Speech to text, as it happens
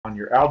on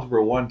your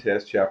Algebra 1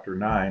 test, Chapter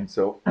 9.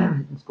 So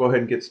let's go ahead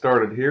and get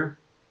started here.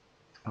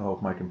 I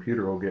hope my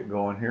computer will get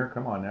going here.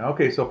 Come on now.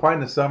 Okay, so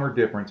find the sum or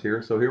difference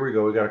here. So here we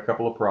go. We got a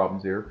couple of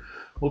problems here.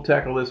 We'll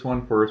tackle this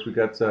one first. We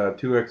got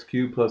 2x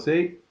cubed plus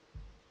 8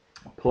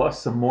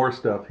 plus some more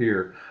stuff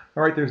here.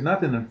 All right, there's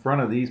nothing in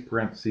front of these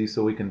parentheses,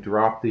 so we can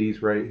drop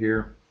these right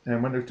here.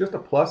 And when there's just a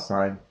plus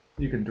sign,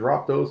 you can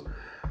drop those,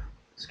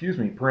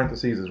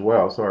 parentheses as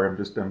well. Sorry,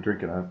 I'm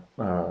drinking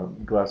a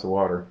glass of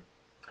water.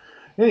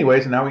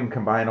 Anyways, now we can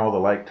combine all the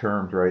like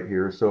terms right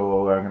here.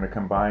 So I'm going to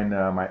combine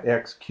my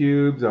x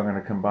cubes. I'm going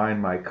to combine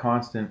my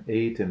constant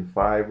 8 and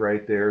 5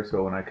 right there.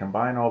 So when I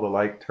combine all the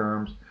like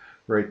terms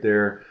right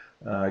there,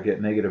 I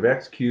get negative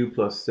x cubed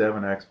plus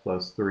 7x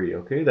plus 3.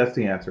 Okay, that's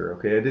the answer.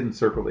 Okay, I didn't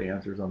circle the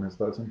answers on this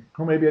lesson.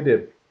 Oh, maybe I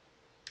did.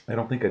 I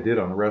don't think I did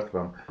on the rest of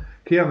them.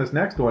 Okay, on this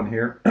next one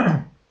here,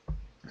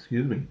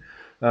 excuse me,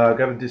 I've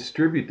got to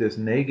distribute this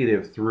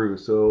negative through.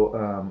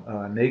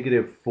 So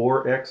negative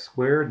 4x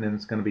squared, and then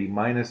it's going to be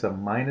minus a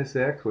minus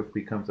x, which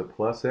becomes a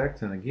plus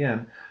x. And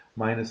again,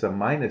 minus a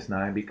minus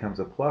 9 becomes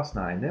a plus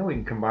 9. Then we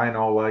can combine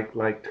all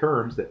like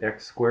terms, the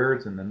x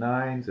squareds and the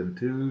 9s and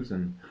 2s,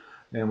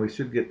 and we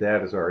should get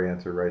that as our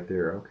answer right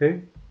there,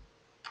 okay?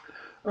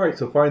 All right,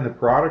 so find the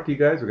product, you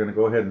guys. We're going to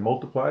go ahead and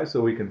multiply.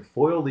 So we can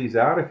FOIL these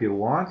out if you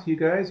want, you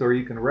guys, or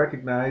you can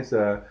recognize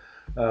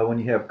when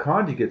you have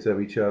conjugates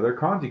of each other.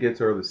 Conjugates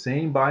are the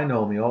same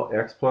binomial,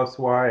 x plus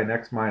y and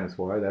x minus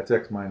y. That's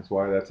x minus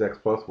y, that's x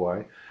plus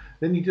y.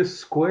 Then you just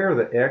square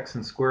the x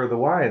and square the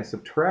y and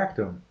subtract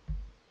them.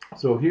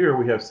 So here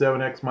we have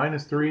 7x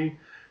minus 3,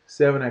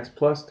 7x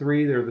plus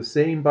 3. They're the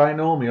same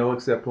binomial,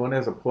 except one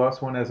has a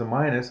plus, one has a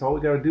minus. All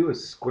we got to do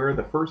is square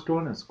the first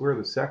one and square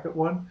the second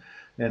one.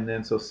 And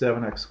then so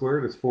 7x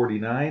squared is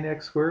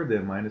 49x squared,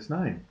 then minus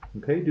 9.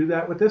 Okay, do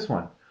that with this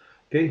one.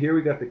 Okay, here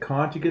we got the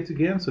conjugates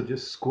again, so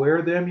just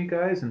square them, you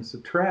guys, and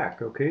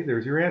subtract. Okay,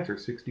 there's your answer,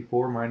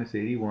 64 minus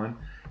 81,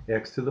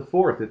 x to the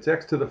fourth. It's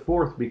x to the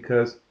fourth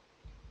because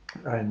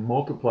I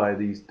multiply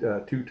these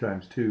 2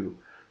 times 2.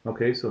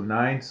 Okay, so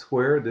 9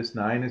 squared, this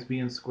 9 is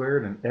being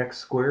squared, and x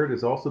squared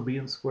is also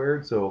being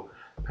squared, so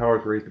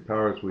powers raised to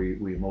powers,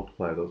 we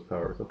multiply those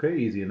powers. Okay,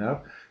 easy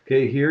enough.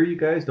 Okay, here you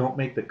guys don't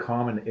make the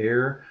common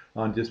error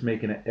on just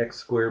making an x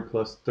squared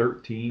plus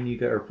 13, you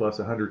got, or plus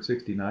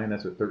 169,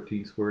 that's what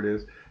 13 squared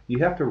is. You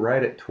have to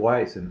write it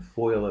twice and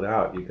FOIL it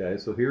out, you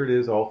guys. So here it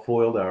is all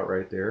FOILed out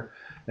right there,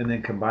 and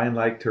then combine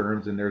like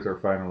terms, and there's our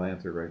final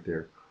answer right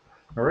there.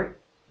 All right.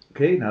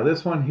 Okay, now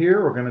this one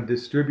here, we're going to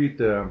distribute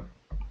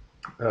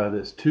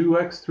this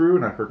 2x through,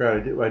 and I forgot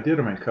I did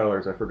them in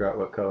colors. I forgot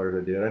what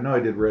colors I did. I know I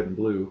did red and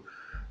blue.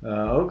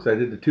 Oops, I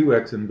did the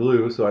 2x in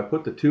blue, so I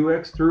put the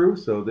 2x through.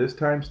 So this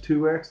times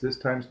 2x, this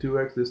times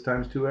 2x, this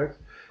times 2x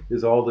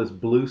is all this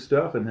blue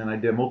stuff, and then I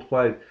did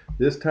multiply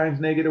this times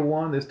negative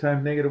 1, this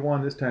times negative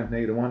 1, this times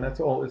negative 1. That's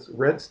all. It's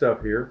red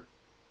stuff here.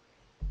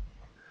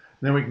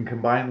 Then we can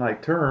combine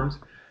like terms,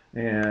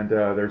 and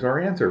there's our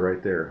answer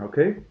right there.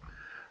 Okay.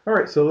 All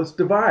right, so let's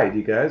divide,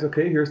 you guys.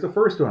 Okay, here's the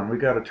first one. We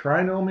got a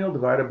trinomial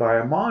divided by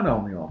a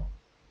monomial.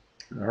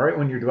 All right,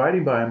 when you're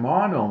dividing by a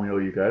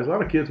monomial, you guys, a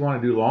lot of kids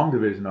want to do long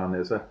division on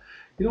this.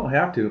 You don't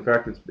have to. In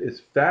fact,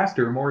 it's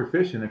faster, more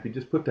efficient if you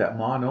just put that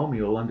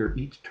monomial under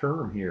each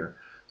term here.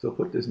 So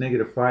put this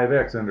negative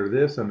 5x under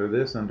this, under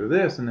this, under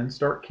this, and then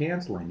start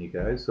canceling, you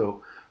guys.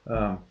 So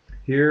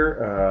here,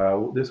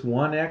 this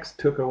 1x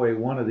took away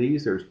one of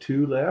these. There's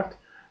 2 left.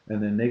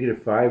 And then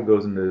negative 5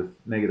 goes into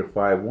negative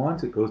 5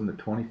 once. It goes into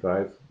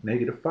 25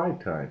 negative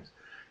 5 times.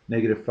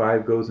 Negative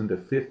 5 goes into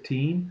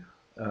 15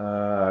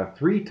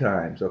 3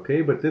 times.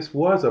 Okay, but this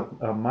was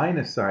a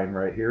minus sign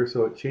right here,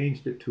 so it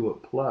changed it to a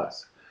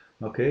plus.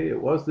 Okay, it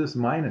was this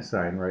minus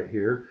sign right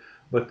here,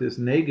 but this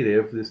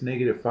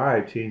negative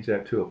 5 changed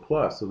that to a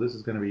plus. So this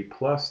is going to be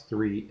plus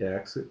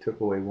 3x. It took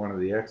away one of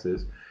the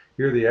x's.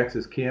 Here the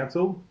x's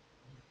canceled.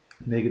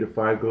 Negative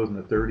 5 goes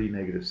into 30,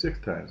 negative 6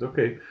 times.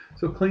 Okay,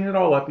 so clean it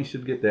all up. You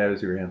should get that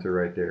as your answer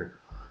right there.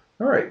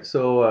 All right,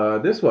 so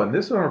this one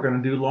we're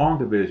going to do long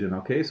division.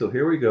 Okay, so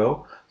here we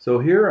go. So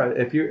here,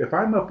 if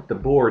I'm up at the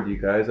board, you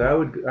guys, I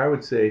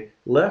would say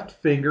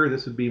left finger.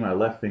 This would be my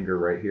left finger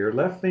right here.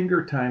 Left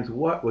finger times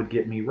what would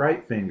get me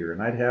right finger,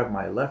 and I'd have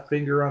my left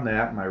finger on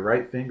that, my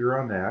right finger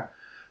on that.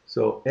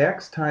 So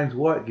x times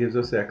what gives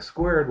us x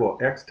squared? Well,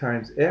 x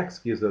times x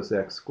gives us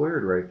x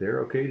squared right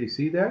there. Okay, do you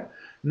see that?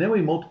 And then we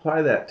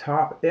multiply that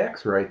top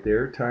x right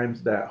there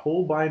times that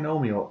whole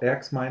binomial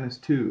x minus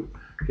 2.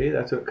 Okay,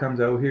 that's what comes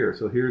out here.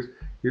 So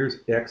here's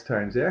x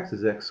times x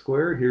is x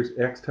squared. Here's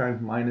x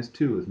times minus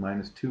 2 is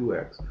minus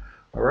 2x.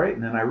 All right,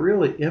 and then I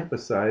really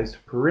emphasized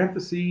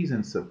parentheses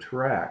and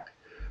subtract.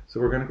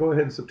 So we're going to go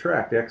ahead and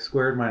subtract. X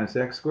squared minus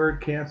x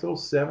squared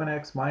cancels.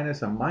 7x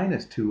minus a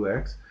minus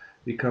 2x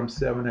becomes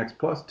 7x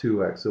plus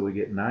 2x, so we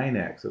get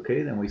 9x.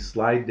 Okay, then we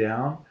slide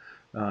down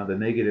the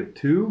negative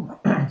 2,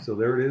 so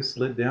there it is,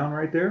 slid down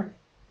right there.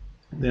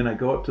 Then I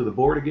go up to the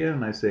board again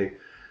and I say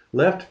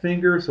left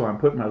finger, so I'm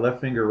putting my left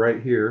finger right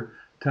here,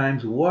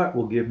 times what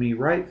will give me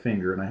right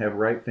finger, and I have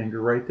right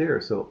finger right there.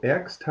 So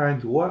x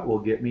times what will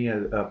get me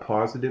a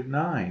positive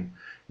 9.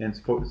 and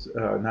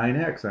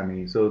 9x, I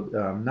mean, so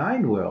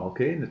 9 will,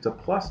 okay, and it's a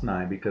plus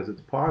 9 because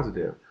it's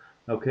positive,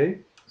 okay.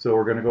 So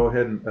we're going to go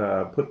ahead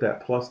and put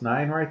that plus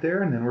 9 right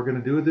there, and then we're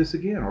going to do this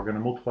again. We're going to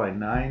multiply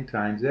 9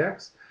 times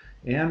x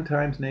and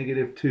times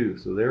negative 2.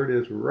 So there it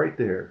is right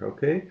there,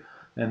 okay?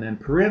 And then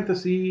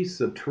parentheses,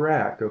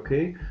 subtract,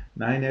 okay?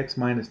 9x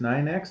minus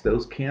 9x,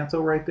 those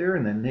cancel right there.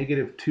 And then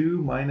negative 2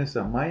 minus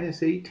a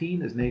minus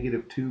 18 is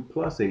negative 2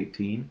 plus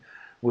 18,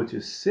 which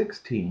is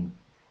 16.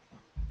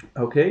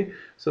 Okay,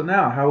 so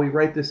now how we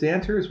write this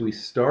answer is we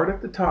start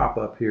at the top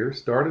up here,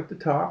 start at the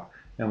top,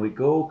 and we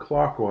go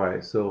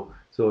clockwise. So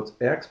it's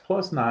x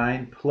plus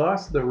 9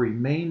 plus the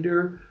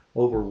remainder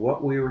over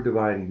what we were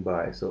dividing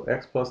by. So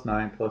x plus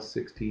 9 plus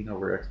 16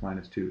 over x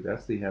minus 2.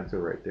 That's the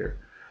answer right there.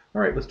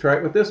 All right, let's try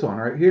it with this one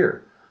right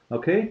here.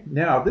 Okay,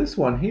 now this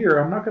one here,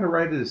 I'm not going to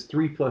write it as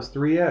 3 plus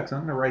 3x. I'm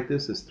going to write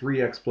this as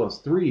 3x plus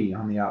 3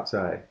 on the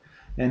outside.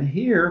 And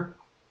here,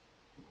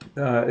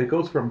 it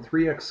goes from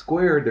 3x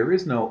squared. There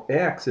is no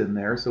x in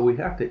there, so we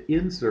have to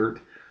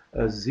insert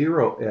a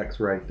 0x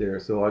right there.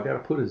 So I got to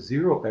put a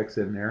 0x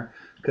in there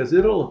because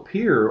it'll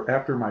appear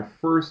after my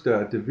first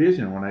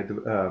division when I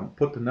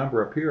put the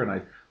number up here and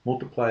I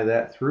multiply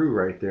that through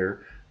right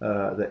there.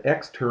 The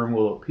x term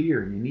will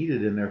appear, and you need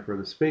it in there for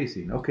the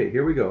spacing. Okay,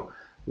 here we go.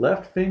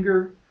 Left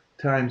finger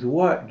times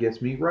what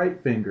gets me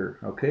right finger.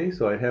 Okay,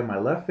 so I have my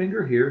left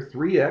finger here,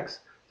 3x.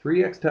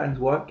 3x times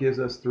what gives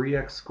us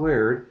 3x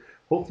squared.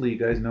 Hopefully you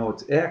guys know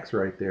it's x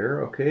right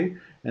there, okay?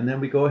 And then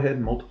we go ahead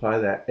and multiply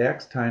that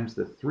x times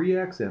the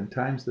 3x and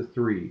times the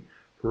 3.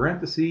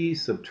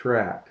 Parentheses,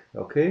 subtract,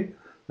 okay?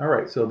 All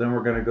right, so then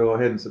we're going to go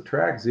ahead and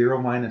subtract.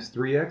 0 minus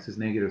 3x is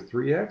negative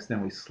 3x.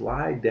 Then we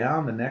slide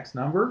down the next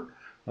number,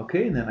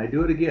 okay? And then I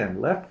do it again.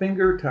 Left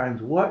finger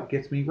times what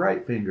gets me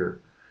right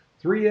finger?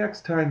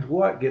 3x times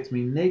what gets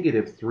me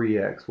negative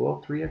 3x?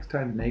 Well, 3x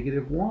times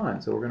negative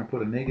 1. So we're going to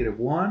put a negative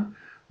 1.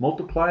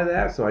 Multiply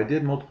that, so I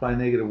did multiply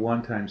negative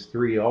 1 times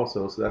 3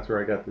 also, so that's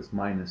where I got this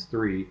minus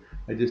 3.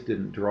 I just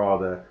didn't draw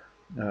the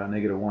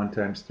negative 1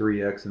 times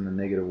 3x and the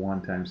negative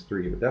 1 times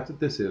 3, but that's what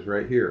this is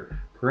right here.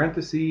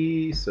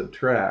 Parentheses,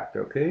 subtract,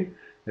 okay?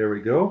 There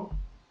we go.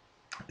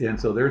 And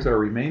so there's our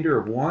remainder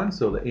of 1,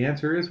 so the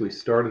answer is we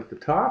start at the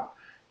top,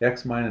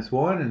 x minus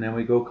 1, and then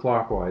we go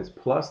clockwise,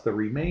 plus the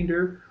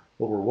remainder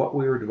over what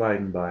we were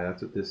dividing by.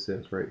 That's what this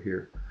says right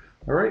here.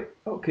 All right,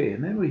 okay,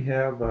 and then we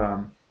have...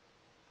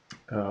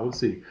 let's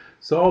see,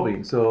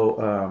 solving. So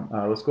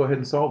let's go ahead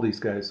and solve these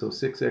guys. So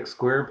 6x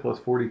squared plus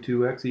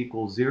 42x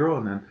equals 0,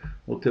 and then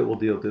we'll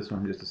deal with this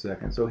one in just a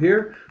second. So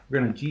here we're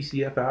going to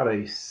GCF out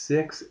a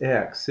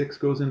 6x. 6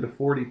 goes into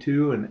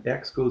 42, and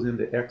x goes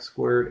into x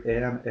squared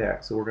and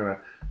x. So we're going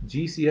to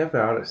GCF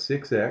out a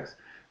 6x.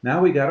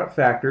 Now we got it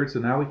factored, so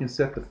now we can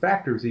set the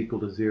factors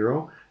equal to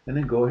 0, and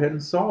then go ahead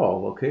and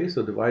solve. Okay,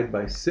 so divide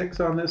by 6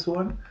 on this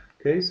one.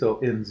 Okay, so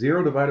in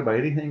 0 divided by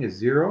anything is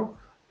 0.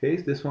 Okay,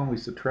 this one we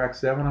subtract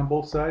 7 on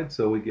both sides,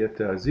 so we get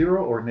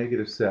 0 or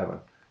negative 7.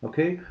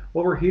 Okay,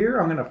 over here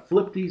I'm going to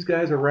flip these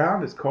guys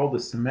around. It's called the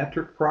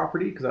symmetric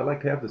property because I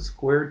like to have the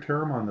squared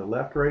term on the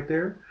left right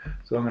there.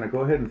 So I'm going to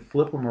go ahead and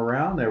flip them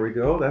around. There we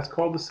go. That's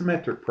called the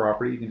symmetric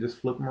property. You can just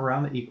flip them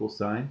around the equal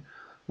sign.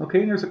 Okay,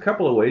 and there's a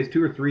couple of ways,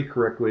 2 or 3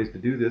 correct ways to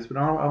do this, but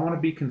I want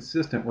to be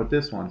consistent with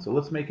this one. So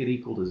let's make it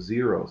equal to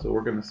 0. So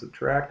we're going to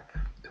subtract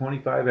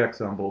 25x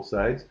on both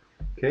sides.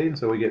 Okay, and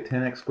so we get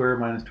 10x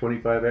squared minus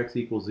 25x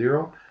equals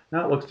 0.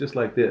 Now it looks just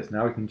like this.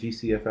 Now we can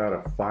GCF out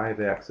a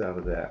 5x out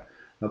of that.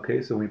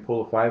 Okay, so we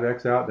pull a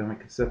 5x out, then we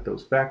can set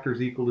those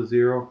factors equal to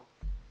 0,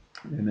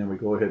 and then we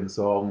go ahead and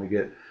solve, and we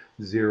get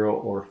 0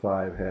 or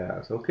 5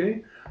 halves.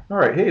 Okay, all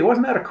right. Hey,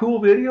 wasn't that a cool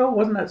video?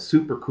 Wasn't that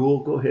super cool?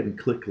 Go ahead and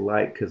click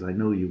like because I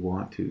know you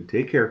want to.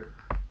 Take care.